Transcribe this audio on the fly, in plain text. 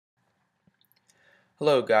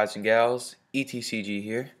Hello guys and gals, ETCG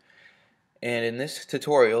here, and in this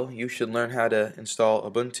tutorial you should learn how to install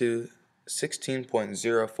Ubuntu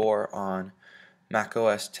 16.04 on Mac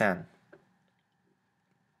OS X.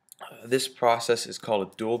 This process is called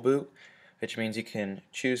a dual boot, which means you can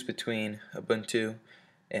choose between Ubuntu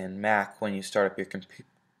and Mac when you start up your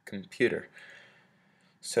computer.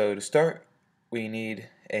 So to start, we need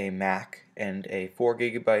a Mac and a 4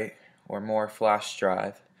 GB or more flash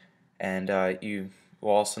drive, and you will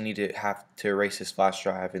also need to erase this flash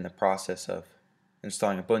drive in the process of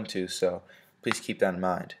installing Ubuntu, so please keep that in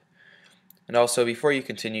mind. And also, before you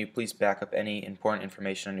continue, please back up any important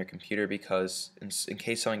information on your computer, because in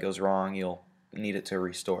case something goes wrong, you'll need it to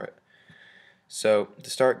restore it. So to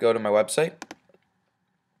start, go to my website.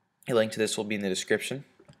 A link to this will be in the description.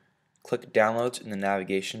 Click Downloads in the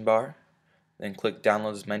navigation bar, then click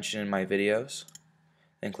Downloads as mentioned in my videos,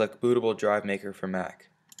 and click Bootable Drive Maker for Mac.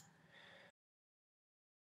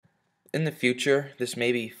 In the future, this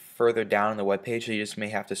may be further down on the web page, so you just may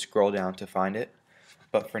have to scroll down to find it,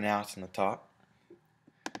 but for now it's in the top.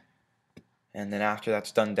 And then after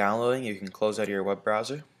that's done downloading, you can close out of your web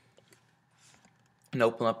browser and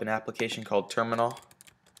open up an application called Terminal.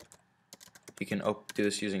 You can do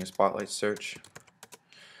this using a Spotlight search.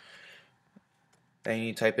 Then you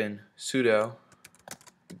need to type in sudo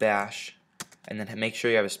bash, and then make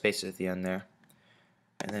sure you have a space at the end there,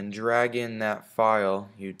 and then drag in that file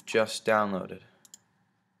you just downloaded,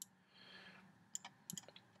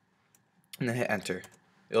 and then hit enter.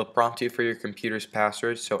 It'll prompt you for your computer's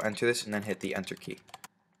password, so enter this and then hit the enter key.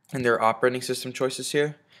 And there are operating system choices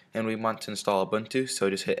here, and we want to install Ubuntu, so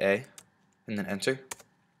just hit A and then enter.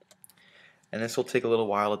 And this will take a little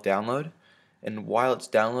while to download, and while it's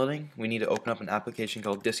downloading, we need to open up an application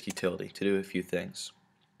called Disk Utility to do a few things.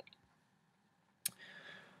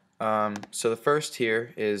 So the first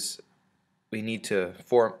here is we need to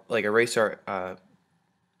erase our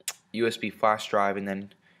USB flash drive and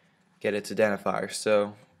then get its identifier.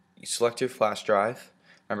 So you select your flash drive.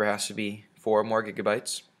 Remember, it has to be 4 or more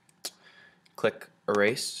gigabytes. Click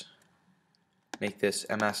erase. Make this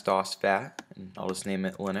MS-DOS FAT, and I'll just name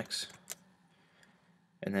it Linux.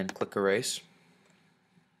 And then click erase.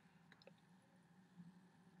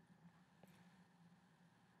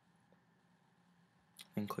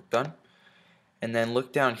 And click done. And then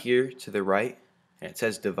look down here to the right, and it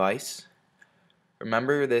says device.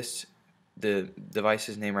 Remember the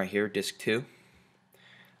device's name right here, disk 2.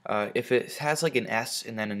 If it has like an S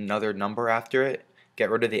and then another number after it,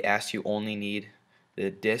 get rid of the S. You only need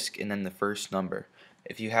the disk and then the first number.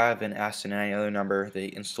 If you have an S and any other number, the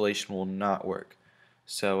installation will not work.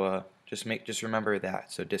 So just remember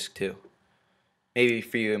that. So disk 2. Maybe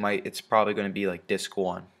for you it's probably going to be like disk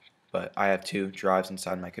 1, but I have 2 drives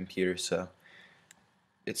inside my computer, so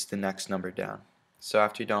it's the next number down. So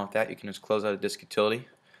after you're done with that, you can just close out of Disk Utility.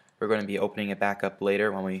 We're going to be opening it back up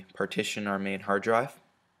later when we partition our main hard drive.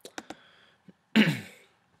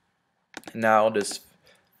 Now I'll just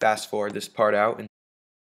fast forward this part out.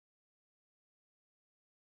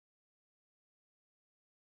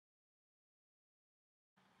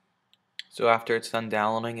 So after it's done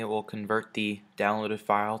downloading, it will convert the downloaded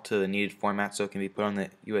file to the needed format so it can be put on the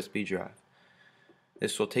USB drive.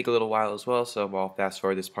 This will take a little while as well, so I'll fast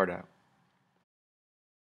forward this part out.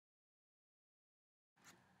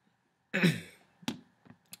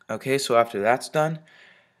 Okay, so after that's done,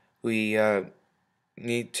 we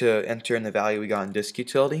need to enter in the value we got in Disk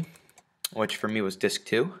Utility, which for me was disk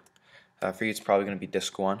 2. For you it's probably going to be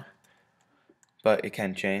disk 1, but it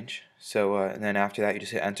can change. So and then after that you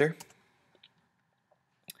just hit enter,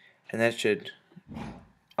 and that should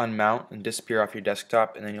unmount and disappear off your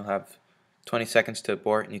desktop, and then you'll have 20 seconds to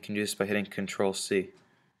abort, and you can do this by hitting Control-C.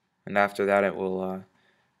 And after that it will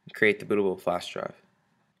create the bootable flash drive.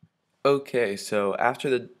 Okay, so after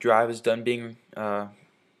the drive is done being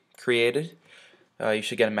created, you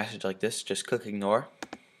should get a message like this. Just click ignore,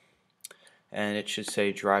 and it should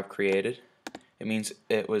say drive created. It means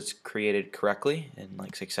it was created correctly and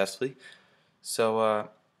successfully. So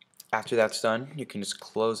after that's done, you can just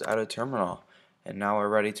close out of terminal, and now we're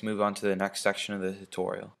ready to move on to the next section of the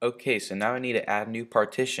tutorial. Okay, so now I need to add a new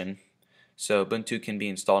partition so Ubuntu can be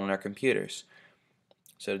installed on our computers.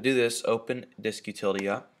 So to do this, open Disk Utility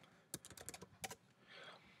up,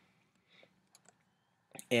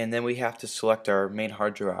 and then we have to select our main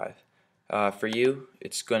hard drive. For you,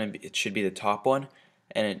 it should be the top one,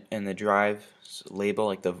 and the drive label,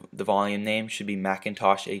 like the volume name, should be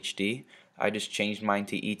Macintosh HD. I just changed mine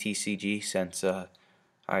to ETCG since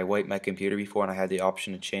I wiped my computer before and I had the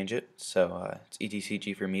option to change it. So it's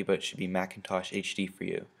ETCG for me, but it should be Macintosh HD for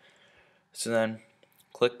you. So then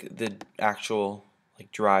click the actual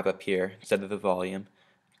like drive up here instead of the volume.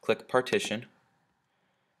 Click partition,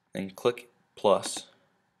 then click plus.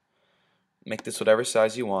 Make this whatever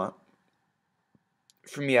size you want.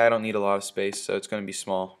 For me, I don't need a lot of space, so it's going to be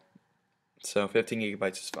small. So 15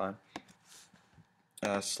 gigabytes is fine.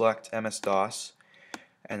 Select MS-DOS,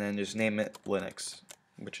 and then just name it Linux,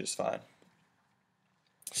 which is fine.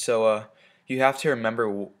 So you have to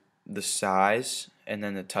remember the size and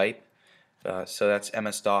then the type. So that's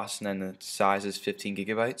MS-DOS, and then the size is 15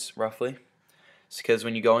 gigabytes roughly. It's because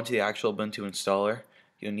when you go into the actual Ubuntu installer,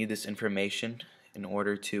 you'll need this information in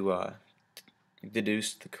order to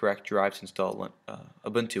deduce the correct drive to install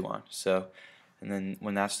Ubuntu on. So, and then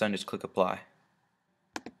when that's done, just click apply.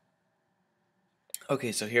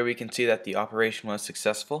 Okay, so here we can see that the operation was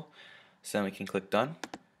successful. So then we can click done.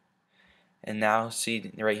 And now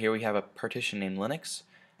see right here we have a partition named Linux.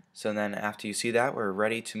 So then after you see that, we're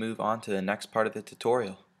ready to move on to the next part of the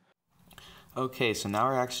tutorial. Okay, so now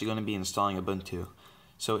we're actually going to be installing Ubuntu.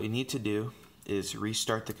 So what you need to do is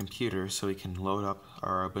restart the computer so we can load up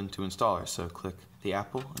our Ubuntu installer. So click the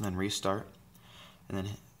apple and then restart, and then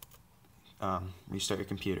restart your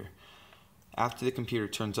computer. After the computer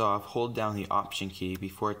turns off, hold down the option key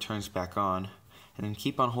before it turns back on, and then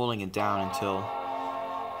keep on holding it down until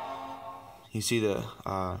you see the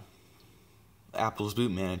Apple's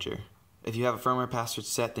boot manager. If you have a firmware password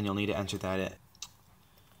set, then you'll need to enter that in.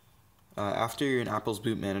 After you're in Apple's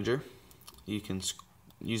boot manager, you can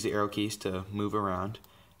use the arrow keys to move around,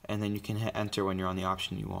 and then you can hit enter when you're on the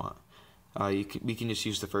option you want. We can just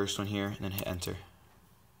use the first one here and then hit enter.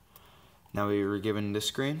 Now we were given this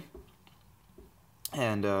screen,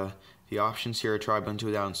 and the options here are try Ubuntu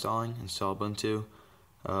without installing, install Ubuntu,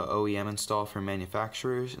 OEM install for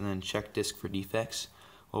manufacturers, and then check disk for defects.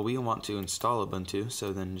 Well, we want to install Ubuntu,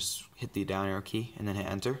 so then just hit the down arrow key and then hit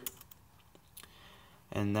enter.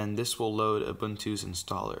 And then this will load Ubuntu's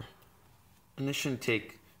installer. And this shouldn't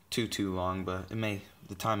take too long, but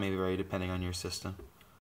the time may vary depending on your system.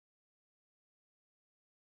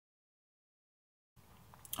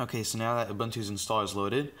 Okay, so now that Ubuntu's installer is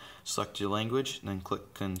loaded, select your language and then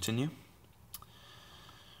click continue.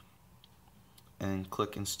 And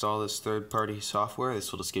click install this third-party software.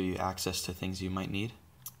 This will just give you access to things you might need.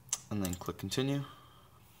 And then click continue.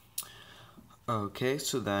 Okay,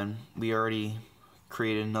 so then we already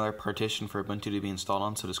created another partition for Ubuntu to be installed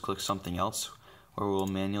on, so just click something else where we'll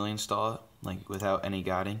manually install it, like without any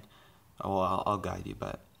guiding. Oh, well, I'll guide you,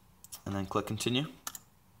 and then click continue.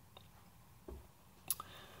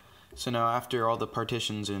 So now after all the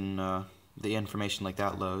partitions and the information like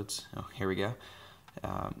that loads, here we go.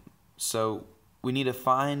 So we need to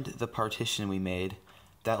find the partition we made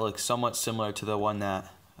that looks somewhat similar to the one that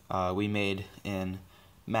we made in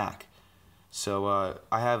Mac. So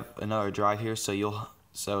I have another drive here, so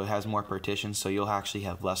it has more partitions, so you'll actually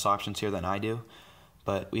have less options here than I do.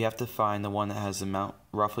 But we have to find the one that has the amount,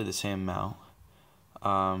 roughly the same amount.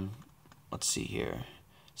 Let's see here.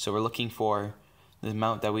 So we're looking for the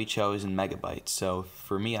amount that we chose in megabytes. So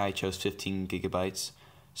for me, I chose 15 gigabytes,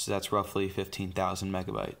 so that's roughly 15,000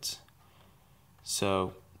 megabytes.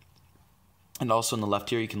 So, and also on the left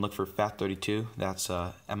here, you can look for FAT32. That's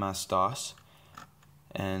MS-DOS.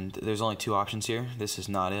 And there's only two options here. This is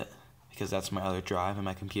not it, because that's my other drive in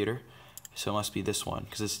my computer. So it must be this one,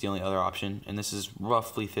 because this is the only other option. And this is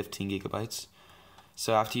roughly 15 gigabytes.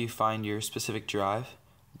 So after you find your specific drive,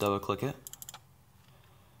 double click it.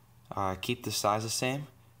 Keep the size the same,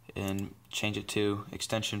 and change it to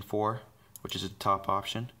extension 4, which is the top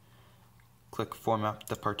option. Click format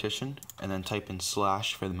the partition, and then type in /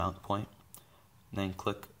 for the mount point. And then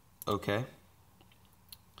click OK.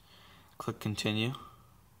 Click continue.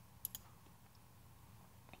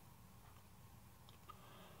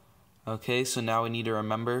 Okay, so now we need to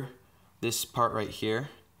remember this part right here,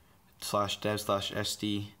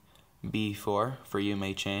 /dev/sdb4, for you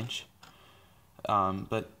may change.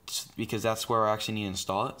 But because that's where I actually need to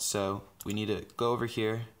install it, so we need to go over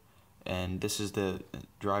here, and this is the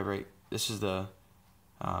drive this is the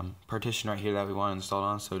partition right here that we want to install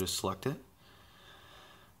on, so just select it.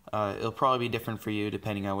 It'll probably be different for you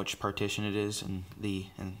depending on which partition it is in the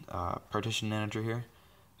partition manager here.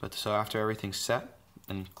 But so after everything's set,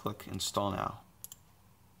 then click install now.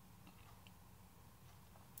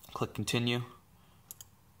 Click continue.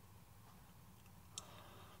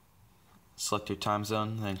 Select your time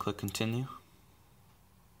zone, then click continue.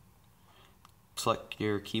 Select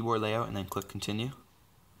your keyboard layout and then click continue.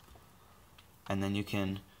 And then you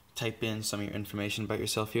can type in some of your information about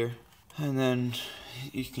yourself here. And then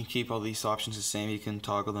you can keep all these options the same. You can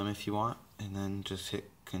toggle them if you want. And then just hit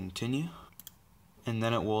continue. And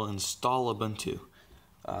then it will install Ubuntu.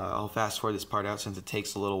 I'll fast forward this part out since it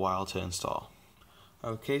takes a little while to install.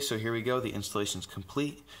 Okay, so here we go. The installation is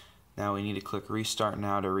complete. Now we need to click Restart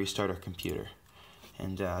Now to restart our computer.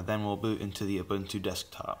 And then we'll boot into the Ubuntu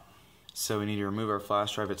desktop. So we need to remove our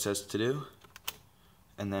flash drive, it says to do,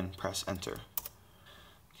 and then press Enter.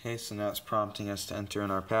 Okay, so now it's prompting us to enter in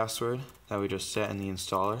our password that we just set in the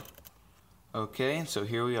installer. Okay, and so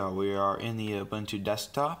here we are. We are in the Ubuntu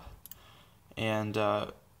desktop. And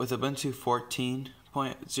with Ubuntu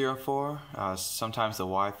 14.04, sometimes the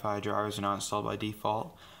Wi-Fi drivers are not installed by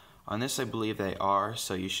default. On this I believe they are,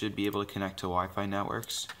 so you should be able to connect to Wi-Fi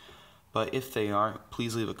networks. But if they aren't,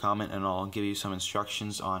 please leave a comment and I'll give you some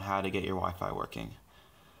instructions on how to get your Wi-Fi working.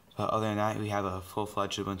 But other than that, we have a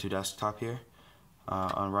full-fledged Ubuntu desktop here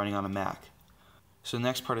running on a Mac. So the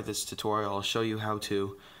next part of this tutorial, I'll show you how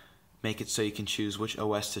to make it so you can choose which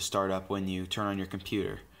OS to start up when you turn on your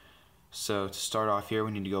computer. So to start off here,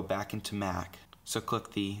 we need to go back into Mac. So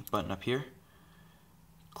click the button up here,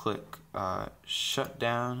 click Shut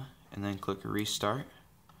Down, and then click Restart.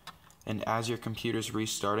 And as your computer's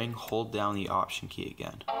restarting, hold down the Option key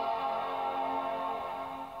again.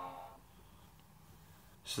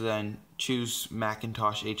 So then choose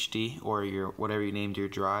Macintosh HD or whatever you named your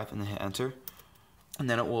drive and then hit Enter. And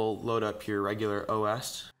then it will load up your regular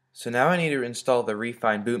OS. So now I need to install the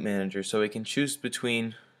Refine Boot Manager so we can choose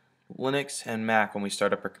between Linux and Mac when we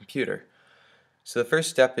start up our computer. So the first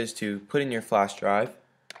step is to put in your flash drive,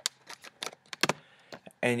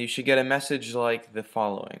 and you should get a message like the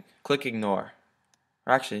following. Click Ignore.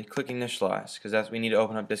 Or actually, click Initialize, because we need to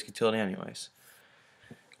open up disk utility anyways.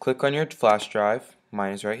 Click on your flash drive.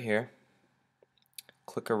 Mine is right here.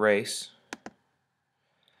 Click Erase.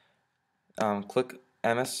 Click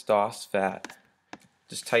MS-DOS FAT.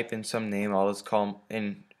 Just type in some name. I'll just call them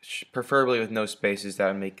in, preferably with no spaces. That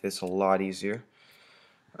would make this a lot easier.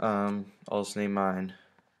 I'll just name mine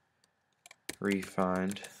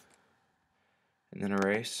Refined, and then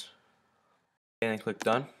Erase, and then click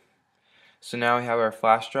Done. So now we have our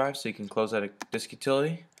flash drive, so you can close out a disk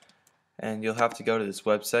utility, and you'll have to go to this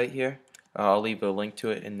website here. I'll leave a link to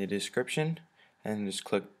it in the description, and just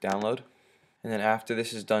click Download. And then after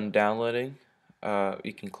this is done downloading,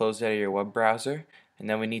 you can close out of your web browser, and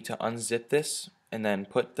then we need to unzip this and then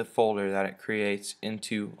put the folder that it creates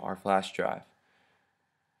into our flash drive.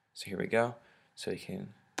 So here we go. So you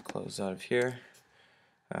can close out of here,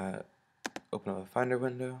 open up a Finder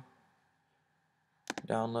window,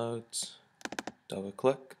 Downloads, double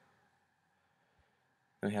click,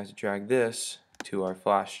 and we have to drag this to our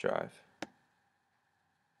flash drive.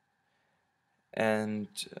 And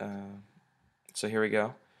so here we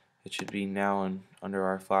go. It should be now under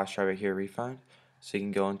our flash drive right here, Refined. So you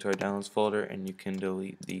can go into our Downloads folder and you can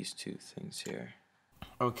delete these two things here.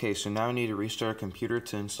 Okay, so now I need to restart our computer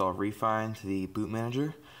to install Refine to the boot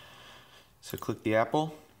manager. So click the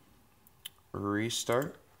apple,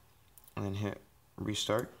 restart, and then hit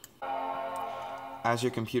restart. As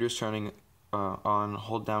your computer's turning on,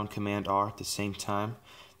 hold down Command R at the same time.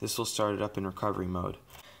 This will start it up in recovery mode.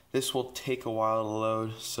 This will take a while to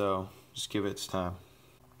load, so just give it its time.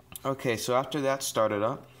 Okay, so after that started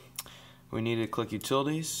up, we need to click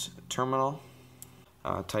Utilities, Terminal,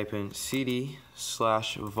 type in cd/volumes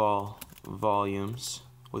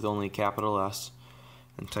with only capital S,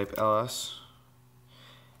 and type ls.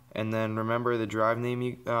 And then remember the drive name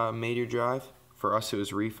you made your drive. For us it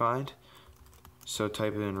was Refined, so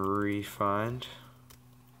type in Refined,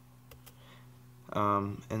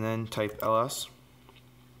 and then type ls,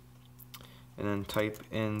 and then type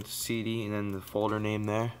in cd and then the folder name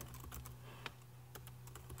there.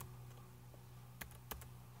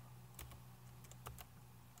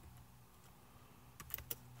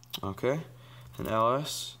 Okay, and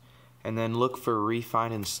ls, and then look for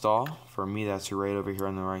Refine Install. For me, that's right over here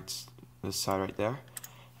on the right, this side right there.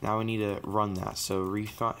 Now we need to run that. So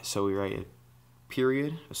refine. So we write a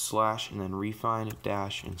period, a slash, and then Refine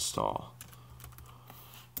dash install.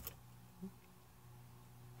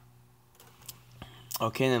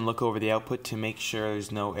 Okay, and then look over the output to make sure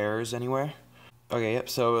there's no errors anywhere. Okay, yep.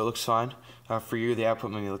 So it looks fine. For you, the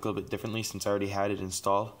output may look a little bit differently since I already had it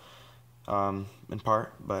installed. In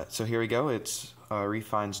part, but so here we go. It's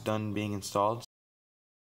Refine's done being installed.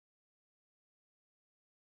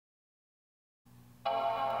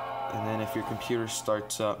 And then if your computer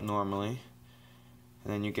starts up normally,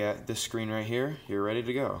 and then you get this screen right here, you're ready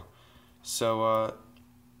to go. So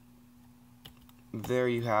there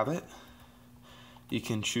you have it. You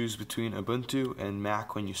can choose between Ubuntu and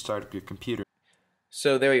Mac when you start up your computer.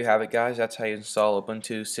 So there you have it, guys. That's how you install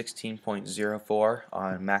Ubuntu 16.04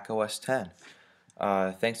 on Mac OS X.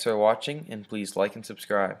 Thanks for watching, and please like and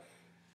subscribe.